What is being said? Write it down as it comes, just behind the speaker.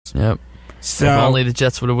first. Yep. So if only the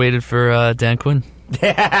Jets would have waited for Dan Quinn.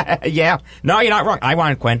 Yeah. No, you're not wrong. I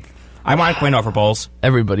wanted Quinn. I wanted Quinn over Bowles.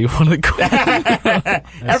 Everybody wanted Quinn.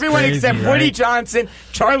 Everyone crazy, except right? Woody Johnson,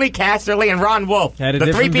 Charlie Casserly, and Ron Wolf. Had a The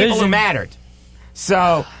three different people who vision. mattered.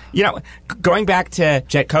 So, going back to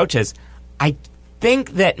Jet coaches, I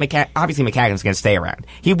think that obviously McCagden's going to stay around.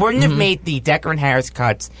 He wouldn't have made the Decker and Harris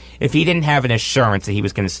cuts if he didn't have an assurance that he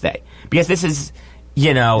was going to stay. Because this is,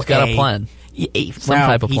 He's got a plan. Some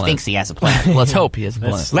type of plan. He thinks he has a plan. Let's hope he has a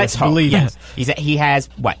plan. Let's hope. believe Yes. He has,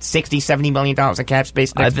 what, $60, $70 million in cap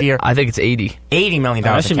space next year? I think it's 80. $80 million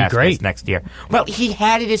that in should be cap great. space next year. Well, he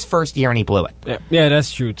had it his first year and he blew it. Yeah,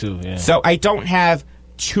 that's true, too. Yeah. So I don't have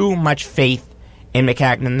too much faith in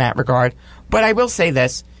McCagden in that regard. But I will say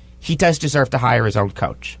this. He does deserve to hire his own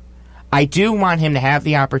coach. I do want him to have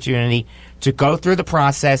the opportunity to go through the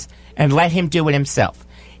process and let him do it himself.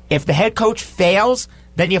 If the head coach fails,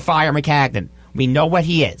 then you fire McCagden. We know what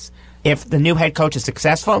he is. If the new head coach is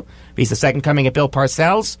successful, if he's the second coming of Bill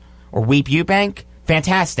Parcells or Weep Eubank,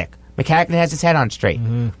 fantastic. McCagden has his head on straight.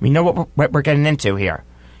 We know what we're getting into here.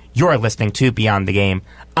 You're listening to Beyond the Game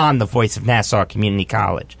on the voice of Nassau Community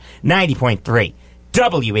College. 90.3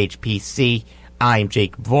 WHPC. I'm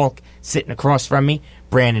Jacob Valk. Sitting across from me,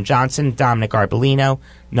 Brandon Johnson, Dominick Arbolino.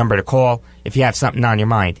 Number to call if you have something on your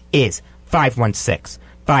mind is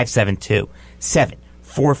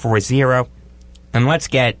 516-572-7440. And let's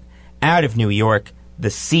get out of New York. The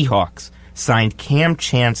Seahawks signed Cam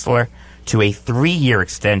Chancellor to a 3-year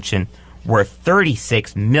extension worth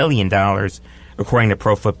 $36 million, according to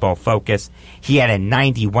Pro Football Focus. He had a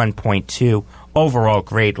 91.2 overall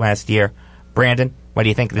grade last year. Brandon, what do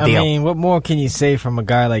you think of the deal? I mean, what more can you say from a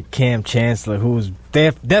guy like Cam Chancellor, who's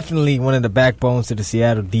definitely one of the backbones to the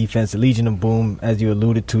Seattle defense, the Legion of Boom, as you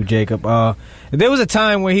alluded to, Jacob. There was a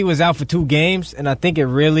time where he was out for 2 games, and I think it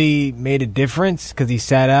really made a difference because he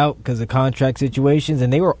sat out because of contract situations,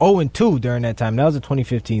 and they were 0-2 during that time. That was the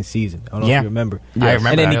 2015 season. I don't know if you remember. I remember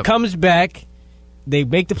And then that. he comes back. They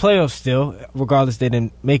make the playoffs still, regardless they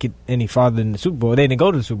didn't make it any farther than the Super Bowl. They didn't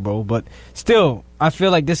go to the Super Bowl, but still, I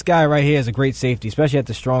feel like this guy right here is a great safety, especially at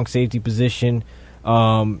the strong safety position.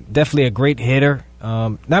 Definitely a great hitter.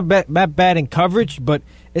 Not bad in coverage, but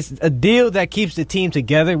it's a deal that keeps the team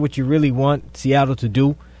together, which you really want Seattle to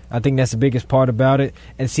do. I think that's the biggest part about it.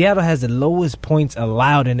 And Seattle has the lowest points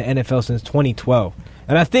allowed in the NFL since 2012.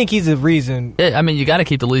 And I think he's the reason. I mean, you got to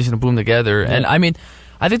keep the Legion of Boom together. Yeah. And, I mean,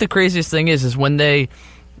 I think the craziest thing is when they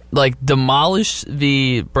demolish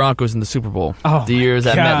the Broncos in the Super Bowl. The years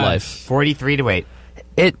at MetLife.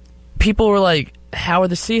 43-8. People were like, how are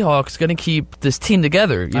the Seahawks going to keep this team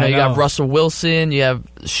together? You got Russell Wilson, you have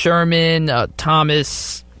Sherman,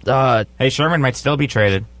 Thomas. Hey, Sherman might still be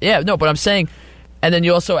traded. Yeah, no, but I'm saying, and then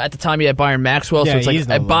you also, at the time, you had Byron Maxwell, so it's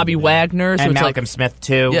like Bobby Wagner. So and it's Malcolm Smith,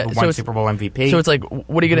 too, who won Super Bowl MVP. So it's like,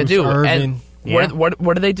 what are you going to do? Irvin. And what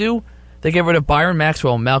do they do? They get rid of Byron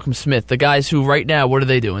Maxwell and Malcolm Smith, the guys who right now, what are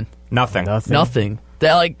they doing? Nothing.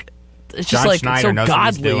 They're like, it's just John like Schneider so knows what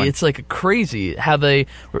he's godly. doing. It's like crazy how they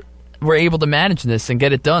were able to manage this and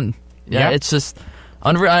get it done. Yeah, it's just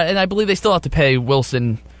unreal. And I believe they still have to pay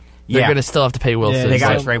Wilson. They're going to still have to pay Wilson. They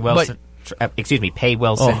got to trade Wilson. Pay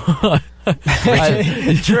Wilson.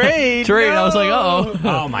 Trade. No. I was like, uh-oh.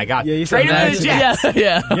 Oh, my God. Yeah, trade him to the Jets.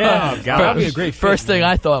 Yeah. Oh, God. That'd be a great fit, First thing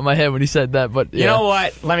I thought in my head when he said that, but You know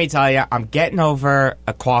what? Let me tell you, I'm getting over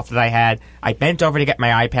a cough that I had. I bent over to get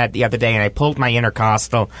my iPad the other day, and I pulled my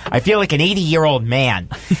intercostal. I feel like an 80-year-old man.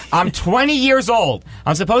 I'm 20 years old.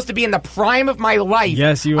 I'm supposed to be in the prime of my life.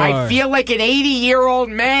 Yes, you are. I feel like an 80-year-old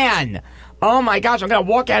man. Oh, my gosh, I'm going to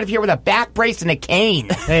walk out of here with a back brace and a cane.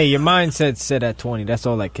 Hey, your mindset's set at 20. That's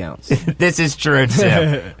all that counts. This is true,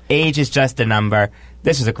 too. Age is just a number.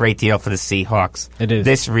 This was a great deal for the Seahawks. It is.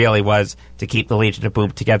 This really was. To keep the Legion of Boom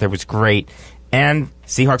together was great. And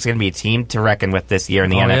Seahawks are going to be a team to reckon with this year in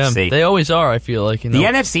the NFC. Yeah. They always are, I feel like. The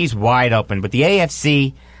NFC's wide open, but the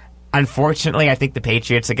AFC, unfortunately, I think the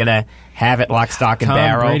Patriots are going to have it lock, stock, and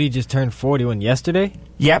barrel. Tom Brady just turned 41 yesterday.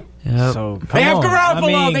 Yep. So they have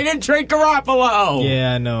Garoppolo. They didn't trade Garoppolo.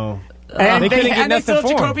 Yeah, I know. And they couldn't get they nothing still have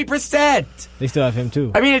for him. Jacoby Brissett. They still have him,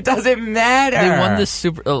 too. I mean, it doesn't matter. They won this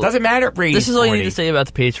Super... doesn't matter, Brady. This is all you need to say about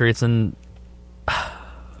the Patriots. And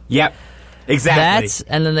Yep. Exactly.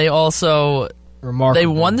 and then they also... Remarkable. They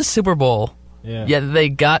won the Super Bowl, yet they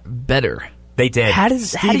got better. They did. How do you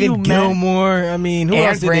Stephen Gilmore. I mean, who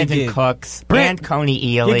else and did Brandon they get? Cooks, and Coney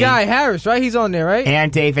Ely, Your guy Harris, right? He's on there, right?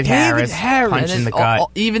 and David Harris punching the gut.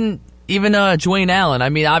 Even Dwayne Allen. I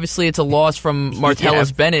mean, obviously it's a loss from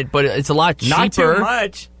Martellus Bennett, but it's a lot cheaper. Not too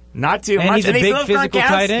much. Not too much. He's a big still physical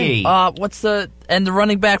tight end. And the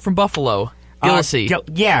running back from Buffalo, Gillislee.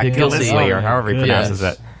 Gillislee, or however he pronounces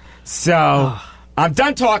it. So I'm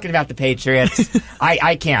done talking about the Patriots.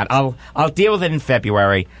 I can't. I'll deal with it in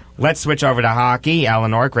February. Let's switch over to hockey.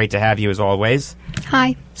 Eleanor, great to have you as always.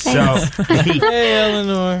 Hi. So, Hey,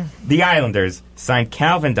 Eleanor. The Islanders signed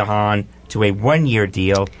Calvin DeHaan to a one-year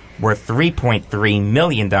deal worth $3.3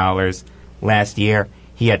 million last year.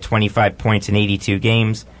 He had 25 points in 82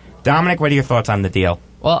 games. Dominic, what are your thoughts on the deal?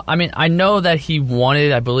 Well, I mean, I know that he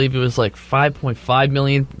wanted, I believe it was like $5.5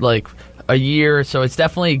 million, like a year. So it's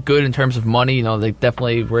definitely good in terms of money. You know, they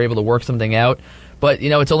definitely were able to work something out. But,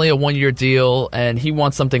 you know, it's only a one-year deal, and he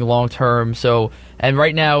wants something long-term. So, and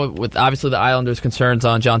right now, with obviously the Islanders' concerns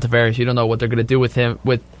on John Tavares, you don't know what they're going to do with him,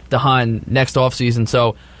 with DeHaan next offseason.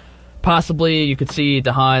 So possibly you could see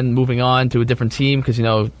DeHaan moving on to a different team because, you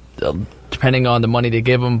know, depending on the money they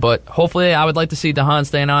give him. But hopefully I would like to see DeHaan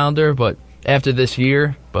stay an Islander but after this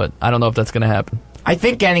year. But I don't know if that's going to happen. I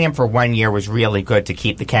think getting him for 1 year was really good to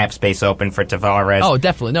keep the cap space open for Tavares. Oh,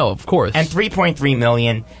 definitely. No, of course. And $3.3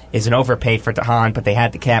 million is an overpay for DeHaan, but they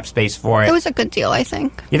had the cap space for it. It was a good deal, I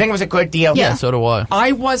think. You think it was a good deal? Yeah, so do I.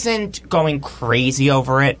 I wasn't going crazy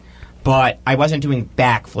over it, but I wasn't doing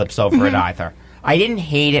backflips over it either. I didn't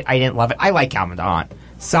hate it. I didn't love it. I like Calvin DeHaan.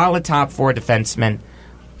 Solid top four defenseman,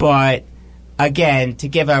 but again, to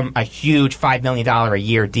give him a huge $5 million a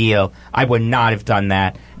year deal, I would not have done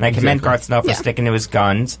that. And I commend Garth Snow for sticking to his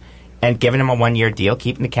guns and giving him a 1 year deal,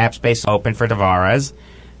 keeping the cap space open for Tavares.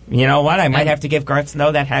 You know what? I might have to give Garth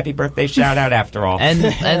Snow that happy birthday shout out after all. And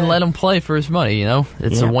let him play for his money, you know?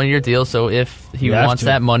 It's a 1 year deal, so if he wants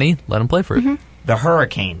that money, let him play for it. The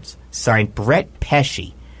Hurricanes signed Brett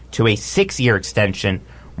Pesce to a 6-year extension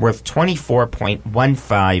worth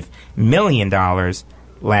 $24.15 million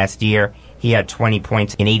last year. He had 20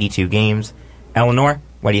 points in 82 games. Eleanor,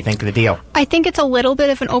 what do you think of the deal? I think it's a little bit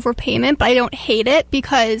of an overpayment, but I don't hate it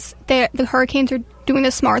because the Hurricanes are doing the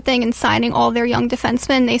smart thing and signing all their young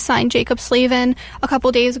defensemen. They signed Jacob Slavin a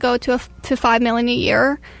couple days ago to $5 million a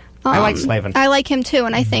year. I like Slavin. I like him too,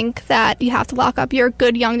 and I think that you have to lock up your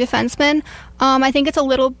good young defenseman. I think it's a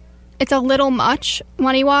little much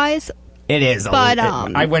money wise. It is, but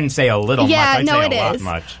I wouldn't say a little much. I'd say a lot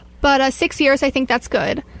much. But 6 years, I think that's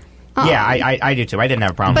good. Yeah, I do too. I didn't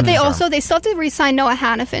have a problem. But they still have to re-sign Noah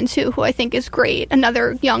Hannafin too, who I think is great,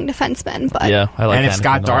 another young defenseman. But yeah, I like. And if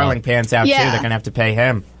Scott Darling pans out too, they're going to have to pay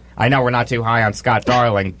him. I know we're not too high on Scott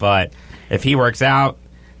Darling, but if he works out,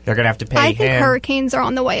 they're going to have to pay him. I think Hurricanes are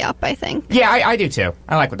on the way up. I think. Yeah, I do too.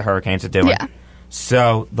 I like what the Hurricanes are doing. Yeah.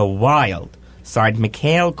 So the Wild signed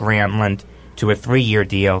Mikael Granlund to a 3-year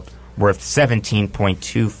deal worth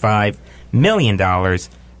 $17.25 million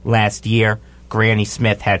last year. Granny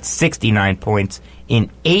Smith had 69 points in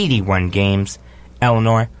 81 games.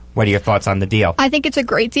 Eleanor, what are your thoughts on the deal? I think it's a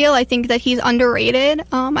great deal. I think that he's underrated.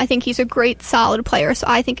 I think he's a great, solid player, so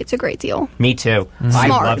I think it's a great deal. Me too. Smart, I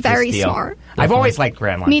love very this deal. smart. I've always liked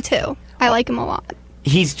Granlund. Me too. I like him a lot.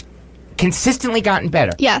 He's consistently gotten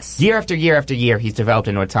better. Yes. Year after year after year, he's developed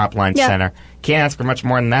into a top-line center. Can't ask for much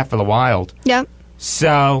more than that for the Wild. Yep.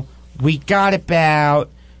 So we got about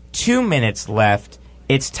 2 minutes left.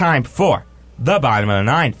 It's time for the bottom of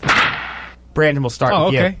the ninth. Brandon, we'll start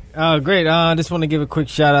with you. Okay. Great. I just want to give a quick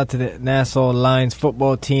shout out to the Nassau Lions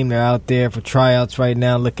football team. They're out there for tryouts right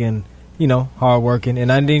now, looking, hard working.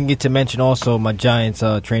 And I didn't get to mention also my Giants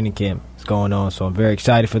training camp is going on, so I'm very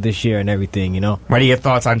excited for this year and everything. What are your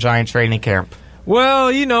thoughts on Giant training camp?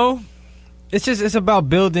 Well, it's about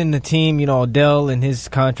building the team. Odell and his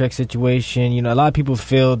contract situation. A lot of people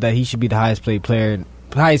feel that he should be the highest paid player in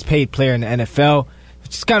the NFL.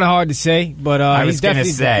 It's kind of hard to say, but he's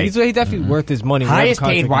definitely worth his money. Highest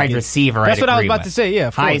paid wide receiver. That's what I was about to say.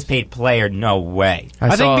 Yeah, highest paid player. No way.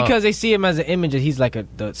 I think because they see him as an image that he's like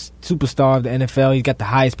the superstar of the NFL. He's got the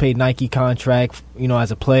highest paid Nike contract.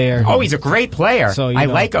 As a player. Oh, he's a great player. So I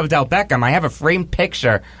like Odell Beckham. I have a framed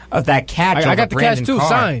picture of that catch. I got the Brandon catch too, Carr.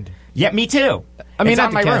 signed. Yeah, me too. I mean, it's not on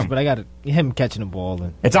the my catch, room, but I got him catching the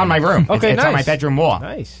ball. It's on my room. Okay, it's on my bedroom wall.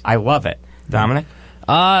 Nice. I love it. Dominic.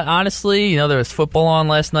 Honestly, there was football on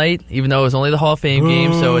last night, even though it was only the Hall of Fame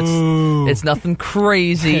game, so it's nothing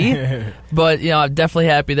crazy. But I'm definitely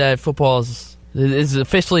happy that football is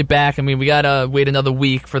officially back. I mean, we gotta wait another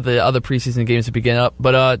week for the other preseason games to begin up,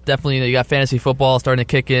 but definitely you got fantasy football starting to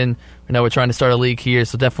kick in. We're trying to start a league here,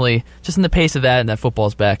 so definitely just in the pace of that, and that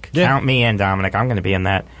football's back. Yeah. Count me in, Dominic. I'm going to be in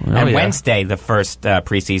that. Wednesday, the first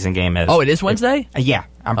preseason game is. Oh, it is Wednesday? Yeah,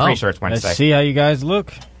 I'm pretty sure it's Wednesday. Let's see how you guys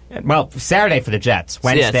look. Well, Saturday for the Jets.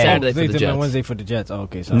 Wednesday. Saturday for the Jets. Wednesday for the Jets. Oh,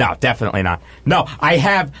 okay. So. No, definitely not. No, I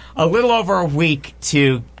have a little over a week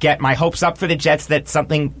to get my hopes up for the Jets that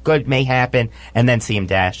something good may happen, and then see them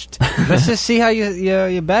dashed. Let's just see how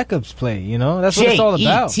your backups play. You know, that's what it's all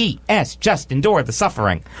about. Jets, just endure the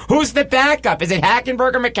suffering. Who's the backup? Is it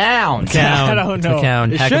Hackenberg or McCown? I don't know.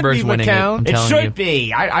 McCown. Hackenberg's winning McCown. it. It should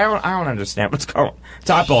be. I don't understand what's going on.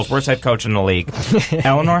 Todd Bowles, worst head coach in the league.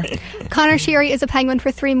 Eleanor? Connor Sheary is a Penguin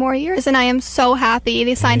for 3 more years, and I am so happy.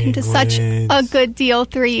 They signed him to such a good deal,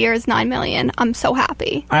 3 years, $9 million. I'm so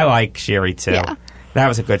happy. I like Sheary, too. Yeah. That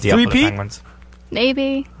was a good deal for the Three-peat? Penguins.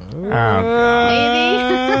 Maybe. Oh, God.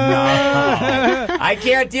 Maybe. No. I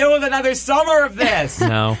can't deal with another summer of this.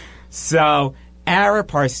 No. So, Ara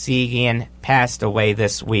Parsegian passed away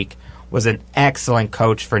this week. Was an excellent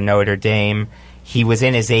coach for Notre Dame. He was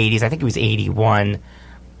in his 80s. I think he was 81.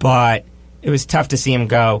 But it was tough to see him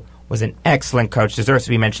go. Was an excellent coach. Deserves to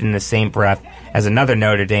be mentioned in the same breath as another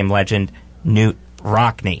Notre Dame legend, Newt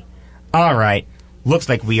Rockne. All right. Looks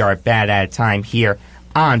like we are bad out of time here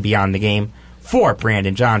on Beyond the Game. For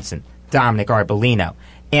Brandon Johnson, Dominick Arbolino,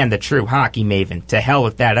 and the true hockey maven, to hell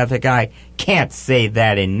with that other guy, can't say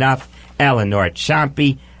that enough, Eleanor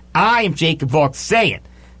Chompy, I am Jacob Valk saying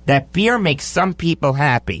that beer makes some people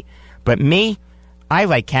happy, but me, I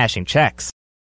like cashing checks.